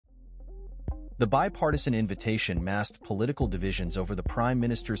The bipartisan invitation masked political divisions over the Prime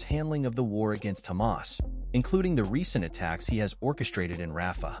Minister's handling of the war against Hamas, including the recent attacks he has orchestrated in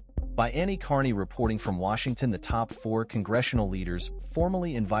Rafah. By Annie Karni reporting from Washington, the top 4 congressional leaders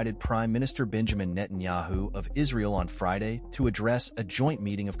formally invited Prime Minister Benjamin Netanyahu of Israel on Friday to address a joint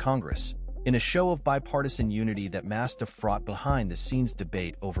meeting of Congress, in a show of bipartisan unity that masked a fraught behind-the-scenes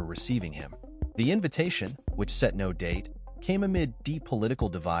debate over receiving him. The invitation, which set no date, came amid deep political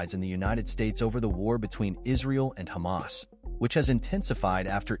divides in the United States over the war between Israel and Hamas, which has intensified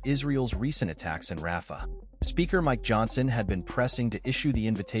after Israel's recent attacks in Rafah. Speaker Mike Johnson had been pressing to issue the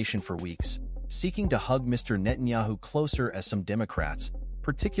invitation for weeks, seeking to hug Mr. Netanyahu closer as some Democrats,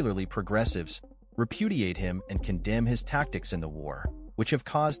 particularly progressives, repudiate him and condemn his tactics in the war, which have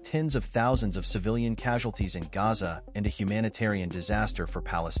caused tens of thousands of civilian casualties in Gaza and a humanitarian disaster for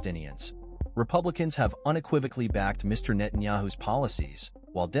Palestinians. Republicans have unequivocally backed Mr. Netanyahu's policies,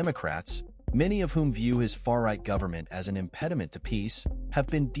 while Democrats, many of whom view his far-right government as an impediment to peace, have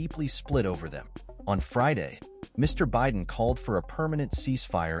been deeply split over them. On Friday, Mr. Biden called for a permanent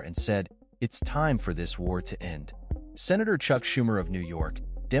ceasefire and said, "It's time for this war to end." Senator Chuck Schumer of New York,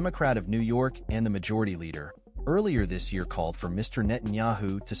 Democrat of New York and the Majority Leader, earlier this year called for Mr.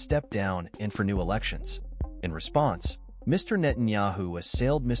 Netanyahu to step down and for new elections. In response, Mr. Netanyahu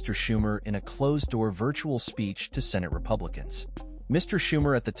assailed Mr. Schumer in a closed-door virtual speech to Senate Republicans. Mr.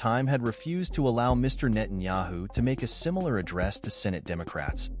 Schumer at the time had refused to allow Mr. Netanyahu to make a similar address to Senate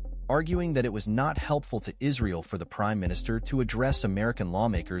Democrats, arguing that it was not helpful to Israel for the Prime Minister to address American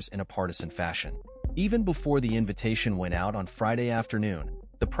lawmakers in a partisan fashion. Even before the invitation went out on Friday afternoon,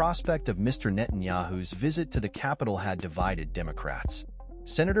 the prospect of Mr. Netanyahu's visit to the Capitol had divided Democrats.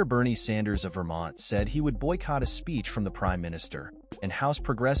 Senator Bernie Sanders of Vermont said he would boycott a speech from the Prime Minister, and House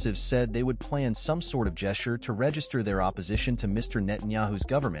progressives said they would plan some sort of gesture to register their opposition to Mr. Netanyahu's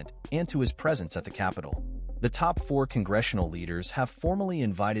government and to his presence at the Capitol. The top 4 congressional leaders have formally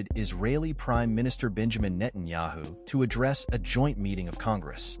invited Israeli Prime Minister Benjamin Netanyahu to address a joint meeting of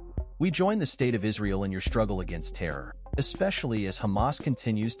Congress. "We join the state of Israel in your struggle against terror, especially as Hamas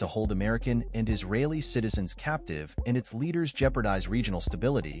continues to hold American and Israeli citizens captive and its leaders jeopardize regional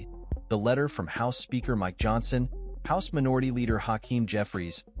stability," the letter from House Speaker Mike Johnson, House Minority Leader Hakeem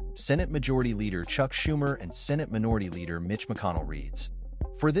Jeffries, Senate Majority Leader Chuck Schumer, and Senate Minority Leader Mitch McConnell reads.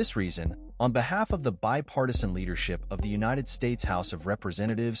 For this reason, on behalf of the bipartisan leadership of the United States House of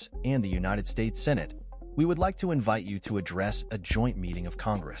Representatives and the United States Senate, we would like to invite you to address a joint meeting of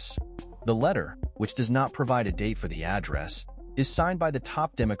Congress. The letter, which does not provide a date for the address, is signed by the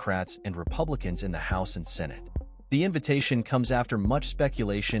top Democrats and Republicans in the House and Senate. The invitation comes after much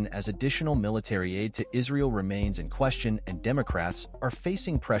speculation as additional military aid to Israel remains in question and Democrats are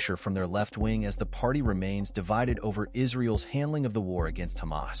facing pressure from their left wing as the party remains divided over Israel's handling of the war against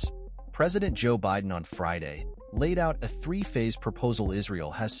Hamas. President Joe Biden on Friday laid out a 3-phase proposal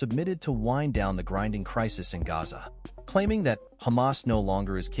Israel has submitted to wind down the grinding crisis in Gaza, claiming that Hamas no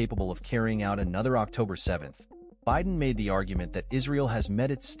longer is capable of carrying out another October 7th. Biden made the argument that Israel has met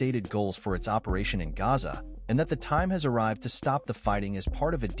its stated goals for its operation in Gaza and that the time has arrived to stop the fighting as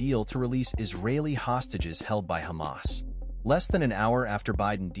part of a deal to release Israeli hostages held by Hamas. Less than an hour after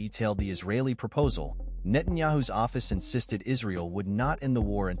Biden detailed the Israeli proposal, Netanyahu's office insisted Israel would not end the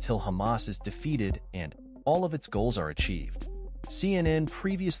war until Hamas is defeated and all of its goals are achieved. CNN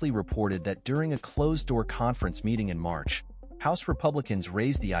previously reported that during a closed-door conference meeting in March, House Republicans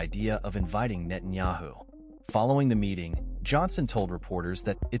raised the idea of inviting Netanyahu. Following the meeting, Johnson told reporters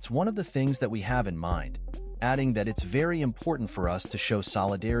that it's one of the things that we have in mind, adding that it's very important for us to show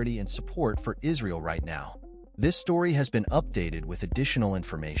solidarity and support for Israel right now. This story has been updated with additional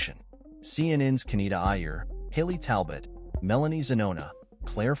information. CNN's Kanita Iyer, Haley Talbot, Melanie Zanona,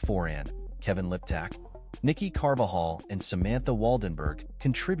 Claire Foran, Kevin Liptak, Nikki Carvajal, and Samantha Waldenberg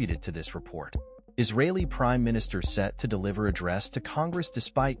contributed to this report. Israeli Prime Minister set to deliver address to Congress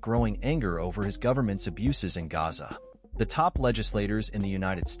despite growing anger over his government's abuses in Gaza. The top legislators in the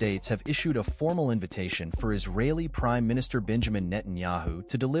United States have issued a formal invitation for Israeli Prime Minister Benjamin Netanyahu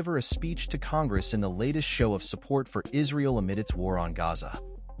to deliver a speech to Congress in the latest show of support for Israel amid its war on Gaza.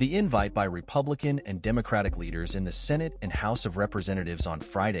 The invite by Republican and Democratic leaders in the Senate and House of Representatives on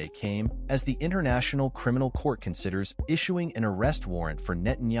Friday came as the International Criminal Court considers issuing an arrest warrant for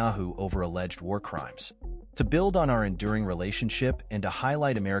Netanyahu over alleged war crimes. To build on our enduring relationship and to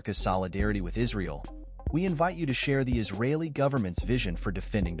highlight America's solidarity with Israel, we invite you to share the Israeli government's vision for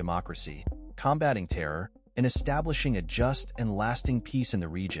defending democracy, combating terror, and establishing a just and lasting peace in the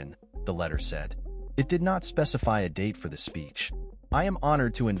region, the letter said. It did not specify a date for the speech. I am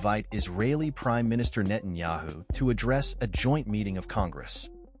honored to invite Israeli Prime Minister Netanyahu to address a joint meeting of Congress.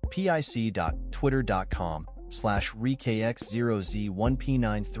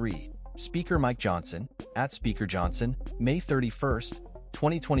 pic.twitter.com/rekx0z1p93. Speaker Mike Johnson, @Speaker Johnson, May 31,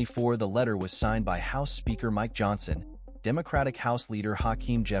 2024. The letter was signed by House Speaker Mike Johnson, Democratic House Leader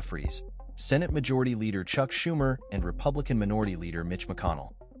Hakeem Jeffries, Senate Majority Leader Chuck Schumer, and Republican Minority Leader Mitch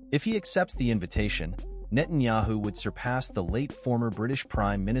McConnell. If he accepts the invitation, Netanyahu would surpass the late former British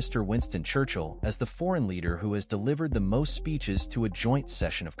Prime Minister Winston Churchill as the foreign leader who has delivered the most speeches to a joint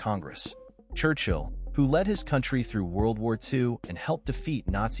session of Congress. Churchill, who led his country through World War II and helped defeat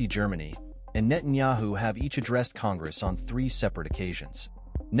Nazi Germany, and Netanyahu have each addressed Congress on 3 separate occasions.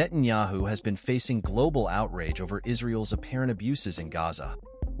 Netanyahu has been facing global outrage over Israel's apparent abuses in Gaza,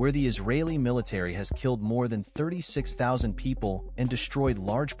 where the Israeli military has killed more than 36,000 people and destroyed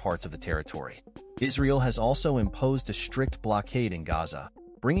large parts of the territory. Israel has also imposed a strict blockade in Gaza,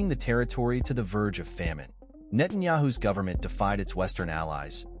 bringing the territory to the verge of famine. Netanyahu's government defied its Western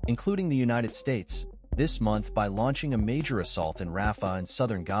allies, including the United States, this month by launching a major assault in Rafah in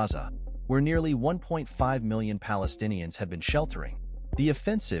southern Gaza, where nearly 1.5 million Palestinians have been sheltering. The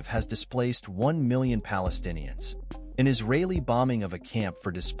offensive has displaced 1 million Palestinians. An Israeli bombing of a camp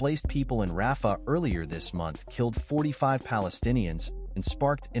for displaced people in Rafah earlier this month killed 45 Palestinians and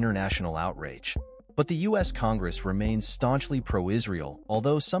sparked international outrage. But the U.S. Congress remains staunchly pro-Israel,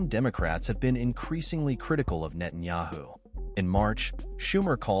 although some Democrats have been increasingly critical of Netanyahu. In March,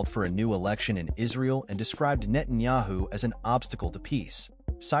 Schumer called for a new election in Israel and described Netanyahu as an obstacle to peace,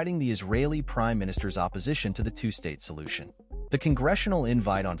 citing the Israeli prime minister's opposition to the two-state solution. The congressional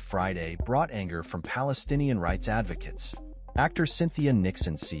invite on Friday brought anger from Palestinian rights advocates. Actor Cynthia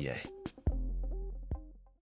Nixon, CA,